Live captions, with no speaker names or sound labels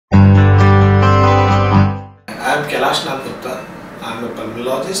Kailash Nath Gupta. I am a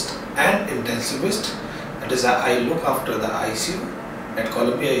pulmonologist and intensivist. That is, I look after the ICU at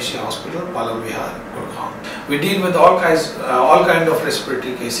Columbia Asia Hospital, Palam Vihar, Gurgaon. We deal with all kind of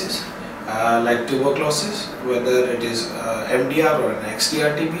respiratory cases like tuberculosis, whether it is MDR or an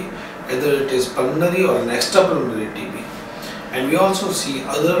XDR TB, whether it is pulmonary or an extrapulmonary TB. And we also see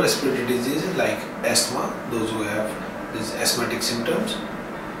other respiratory diseases like asthma, those who have these asthmatic symptoms,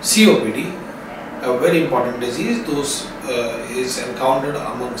 COPD, a very important disease, those is encountered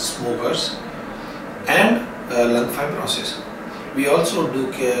among smokers, and lung fibrosis. We also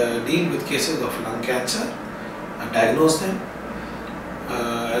deal with cases of lung cancer, diagnose them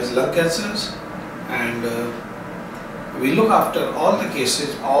as lung cancers, and we look after all the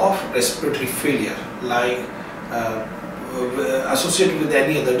cases of respiratory failure like associated with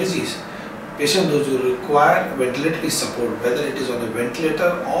any other disease. Patients those who require ventilatory support, whether it is on a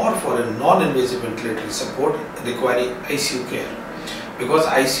ventilator or for a non-invasive ventilatory support requiring ICU care. Because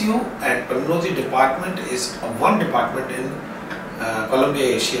ICU and Pulmonology department is one department in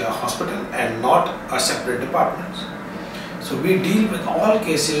Columbia Asia Hospital and not a separate department. So we deal with all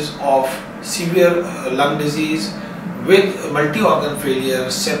cases of severe lung disease with multi-organ failure,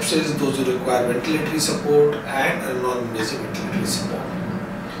 sepsis, those who require ventilatory support and non-invasive ventilatory support.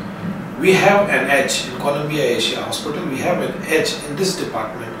 We have an edge in Columbia Asia Hospital, we have an edge in this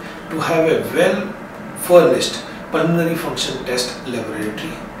department to have a well-furnished pulmonary function test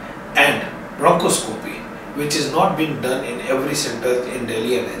laboratory and bronchoscopy, which is not being done in every center in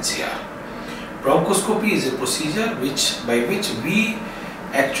Delhi and NCR. Bronchoscopy is a procedure by which we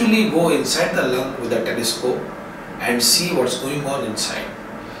actually go inside the lung with a telescope and see what's going on inside,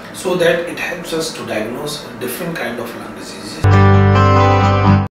 so that it helps us to diagnose different kind of lung diseases.